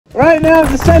Right now,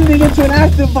 I'm descending into an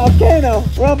active volcano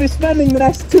where I'll be spending the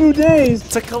next 2 days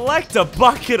to collect a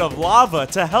bucket of lava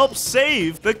to help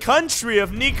save the country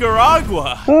of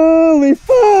Nicaragua. Holy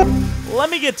fuck!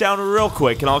 Let me get down real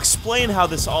quick and I'll explain how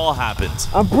this all happened.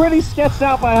 I'm pretty sketched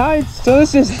out by heights, so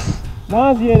this is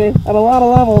nauseating at a lot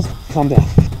of levels. Calm down.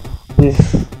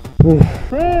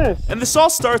 Chris! And this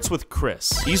all starts with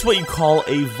Chris. He's what you call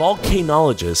a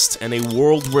volcanologist and a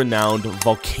world-renowned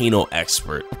volcano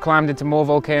expert. I've climbed into more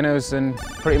volcanoes than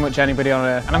pretty much anybody on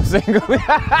Earth, and I'm single.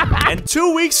 And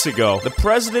 2 weeks ago, the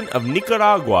president of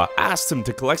Nicaragua asked him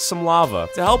to collect some lava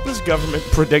to help his government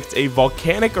predict a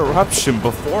volcanic eruption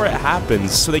before it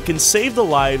happens so they can save the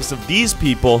lives of these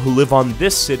people who live on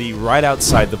this city right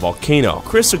outside the volcano.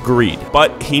 Chris agreed,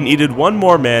 but he needed one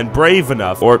more man brave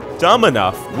enough, or dumb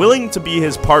enough, willing to be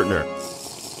his partner.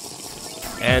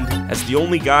 And as the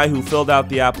only guy who filled out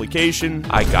the application,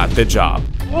 I got the job.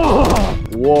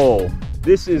 Whoa,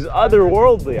 this is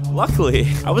otherworldly. Luckily,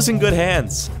 I was in good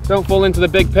hands. Don't fall into the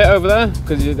big pit over there,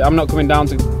 because I'm not coming down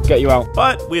to get you out.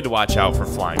 But we had to watch out for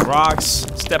flying rocks,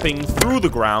 stepping through the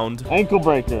ground, ankle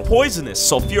breaker, poisonous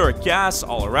sulfuric gas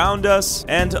all around us,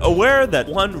 and aware that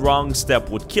one wrong step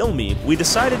would kill me, we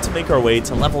decided to make our way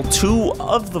to level 2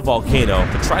 of the volcano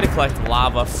to try to collect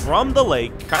lava from the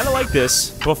lake, kind of like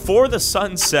this, before the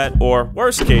sun set, or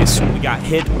worst case, we got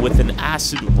hit with an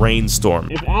acid rainstorm.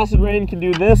 If acid rain can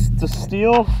do this to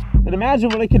steel, then imagine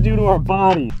what it could do to our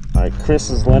body. All right, Chris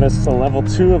has led us to level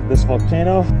 2 of this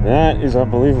volcano. That is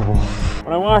unbelievable.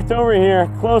 When I walked over here,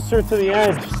 closer to the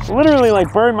edge, literally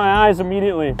like burned my eyes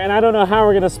immediately. And I don't know how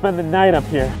we're gonna spend the night up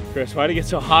here. Chris, why did it get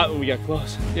so hot when we got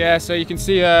close? Yeah, so you can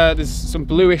see there's some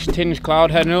bluish tinged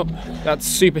cloud heading up. That's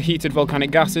superheated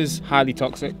volcanic gases, highly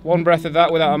toxic. One breath of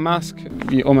that without a mask,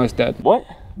 you're almost dead. What?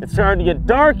 It's starting to get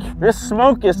dark. This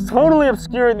smoke is totally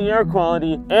obscuring the air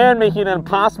quality and making it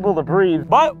impossible to breathe.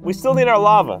 But we still need our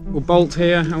lava. We'll bolt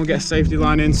here and we'll get a safety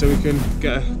line in so we can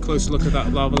get a closer look at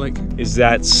that lava lake. Is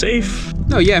that safe?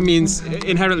 No, yeah, it means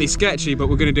inherently sketchy, but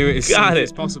we're gonna do it as soon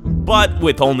as possible. But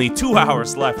with only 2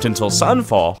 hours left until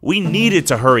sunfall, we needed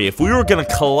to hurry if we were gonna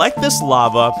collect this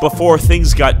lava before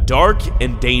things got dark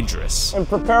and dangerous. And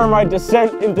prepare my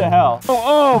descent into hell.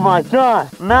 Oh my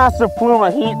god! Massive plume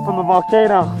of heat from the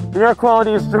volcano. The air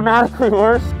quality is dramatically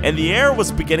worse. And the air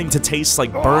was beginning to taste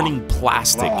like burning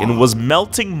plastic and was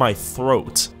melting my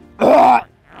throat.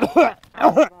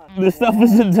 This stuff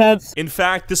is intense. In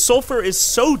fact, the sulfur is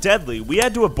so deadly, we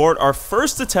had to abort our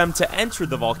first attempt to enter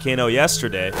the volcano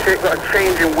yesterday. You've got a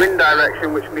change in wind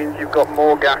direction, which means you've got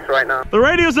more gas right now. The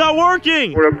radio's not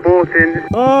working! We're aborting.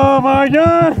 Oh my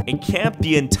god! And camped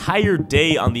the entire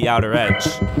day on the outer edge.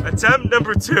 Attempt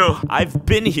number 2. I've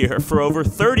been here for over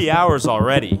 30 hours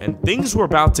already, and things were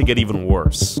about to get even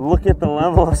worse. Look at the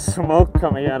level of smoke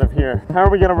coming out of here. How are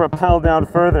we gonna rappel down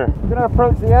further? We're gonna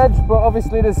approach the edge, but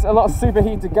obviously there's a lot of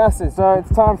superheated gases, so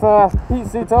it's time for heat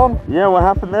suit on. Yeah, what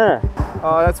happened there?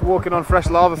 Oh, that's walking on fresh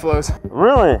lava flows.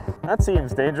 Really? That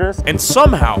seems dangerous. And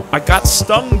somehow, I got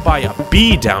stung by a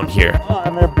bee down here. Oh,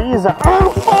 and their bees are—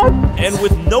 oh, fuck! And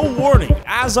with no warning,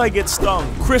 as I get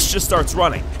stung, Chris just starts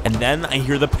running. And then I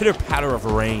hear the pitter-patter of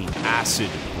rain. Acid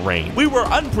rain. We were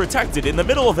unprotected in the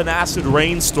middle of an acid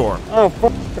rainstorm. Oh,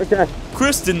 fuck. Okay.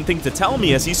 Chris didn't think to tell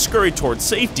me as he scurried towards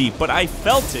safety, but I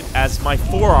felt it as my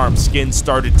forearm skin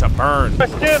started to burn. My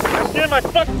skin, my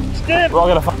fucking skin! We're all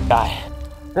gonna fucking die.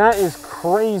 That is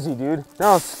crazy, dude.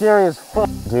 That was scary as fuck.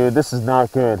 Dude, this is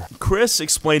not good. Chris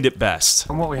explained it best.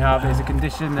 And what we have is a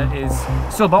condition that is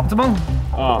suboptimal.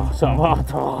 Oh,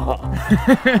 suboptimal.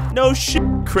 No shit,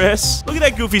 Chris. Look at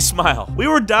that goofy smile. We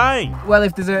were dying. Well,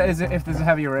 if there's a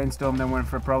heavy rainstorm, then we're in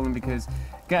for a problem because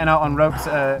getting out on ropes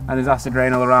and there's acid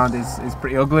rain all around is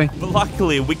pretty ugly. But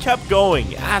luckily, we kept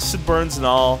going. Acid burns and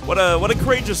all. What a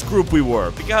courageous group we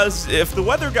were. Because if the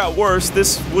weather got worse,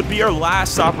 this would be our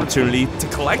last opportunity to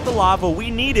collect the lava we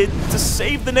needed to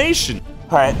save the nation.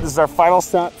 All right, this is our final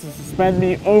stop to suspend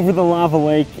me over the lava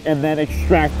lake and then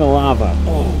extract the lava.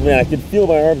 Oh man, I can feel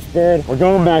my arms burn. We're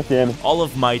going back in. All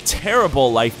of my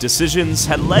terrible life decisions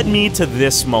had led me to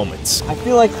this moment. I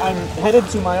feel like I'm headed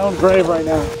to my own grave right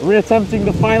now. Reattempting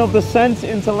the final descent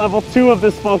into level 2 of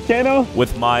this volcano.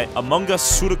 With my Among Us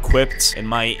suit equipped and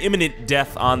my imminent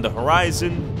death on the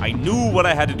horizon, I knew what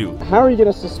I had to do. How are you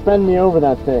gonna suspend me over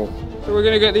that thing? So we're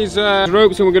gonna get these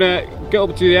ropes and we're gonna get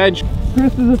up to the edge.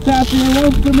 Chris is attaching a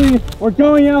rope to me. We're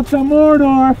going out to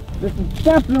Mordor. This is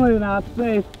definitely not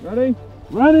safe. Ready?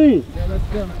 Ready? Yeah, let's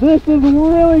go. This is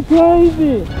really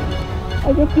crazy.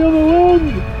 I can feel the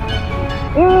wind.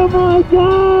 Oh my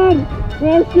god!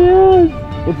 There she is!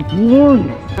 It's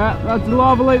glorious. That's the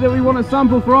lava lake that we want to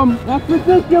sample from. That's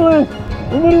ridiculous!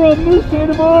 We're literally moved in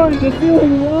the morning, the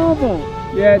ceiling lava.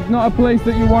 Yeah, it's not a place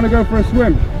that you want to go for a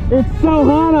swim. It's so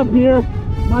hot up here.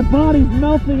 My body's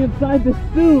melting inside the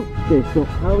suit. Okay, so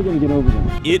how are we gonna get over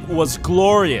there? It was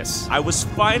glorious. I was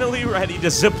finally ready to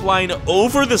zipline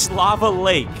over this lava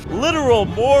lake. Literal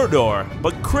Mordor.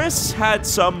 But Chris had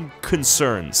some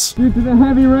concerns. Due to the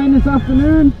heavy rain this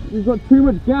afternoon, we've got too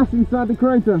much gas inside the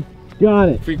crater. Got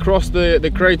it. If we cross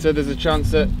the crater, there's a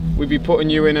chance that we'd be putting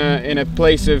you in a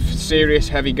place of serious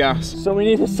heavy gas. So we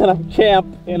need to set up camp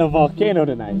in a volcano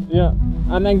tonight. Yeah,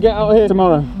 and then get out here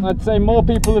tomorrow. I'd say more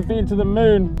people have been to the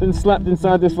moon than slept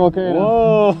inside this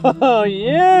volcano. Whoa,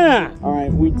 yeah! All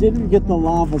right, we didn't get the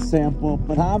lava sample,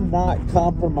 but I'm not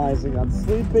compromising on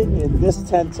sleeping in this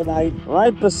tent tonight,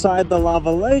 right beside the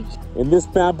lava lake, in this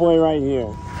bad boy right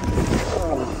here.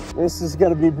 This is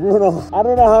gonna be brutal. I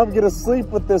don't know how I'm gonna sleep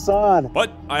with this on.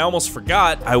 But I almost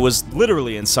forgot, I was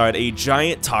literally inside a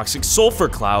giant toxic sulfur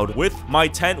cloud with my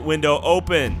tent window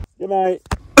open. Good night.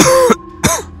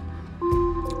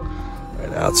 Right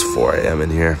now it's 4 a.m. in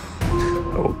here.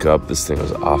 I woke up, this thing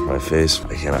was off my face.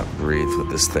 I cannot breathe with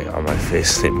this thing on my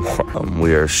face anymore.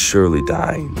 We are surely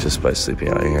dying just by sleeping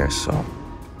out here, so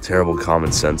terrible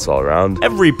common sense all around.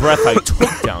 Every breath I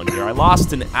took down here, I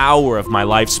lost an hour of my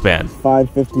lifespan.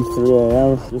 5:53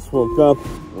 a.m. Just woke up.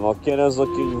 The volcano's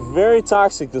looking very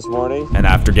toxic this morning. And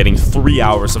after getting 3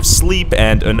 hours of sleep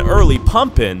and an early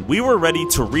pump-in, we were ready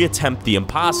to reattempt the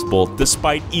impossible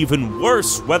despite even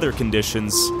worse weather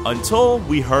conditions until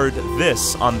we heard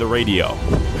this on the radio.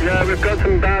 Yeah, we've got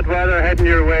some bad weather heading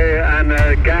your way, and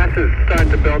gas is starting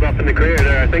to build up in the crater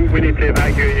there. I think we need to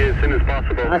evacuate you as soon as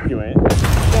possible. Evacuate?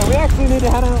 Yeah, we actually need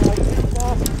to head out like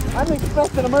fast. I'm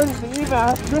expecting emergency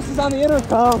evac. Chris is on the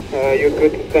intercom. You're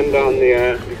good to send down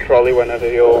the trolley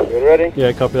whenever you're ready.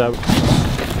 Yeah, copy that.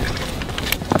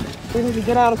 We need to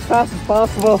get out as fast as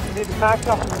possible. We need to pack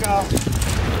up and go.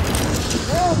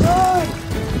 Oh, God!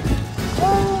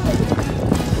 Oh!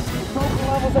 The total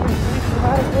levels have increased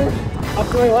dramatically. I'm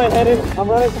feeling lightheaded. I'm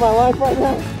running for my life right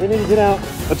now. We need to get out.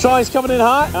 The trolley's coming in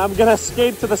hot. I'm gonna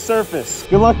skate to the surface.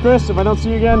 Good luck, Chris. If I don't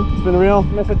see you again, it's been real.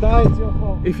 And if I die, it's your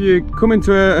fault. If you come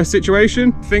into a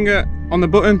situation, finger on the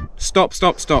button, stop,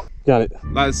 stop, stop. Got it.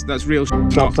 That's real.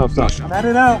 Stop. I'm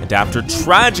headed out. And after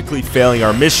tragically failing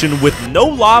our mission with no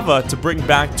lava to bring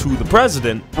back to the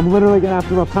president, I'm literally gonna have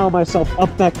to rappel myself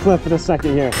up that cliff in a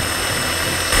second here.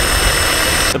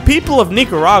 the people of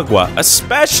Nicaragua,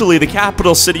 especially the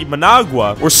capital city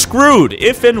Managua, were screwed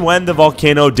if and when the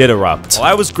volcano did erupt.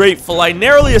 While I was grateful I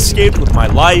narrowly escaped with my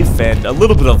life and a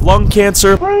little bit of lung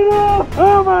cancer,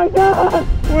 Oh my God!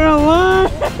 We're alive!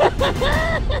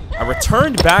 I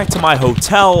returned back to my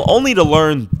hotel only to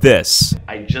learn this.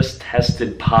 I just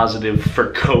tested positive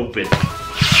for COVID.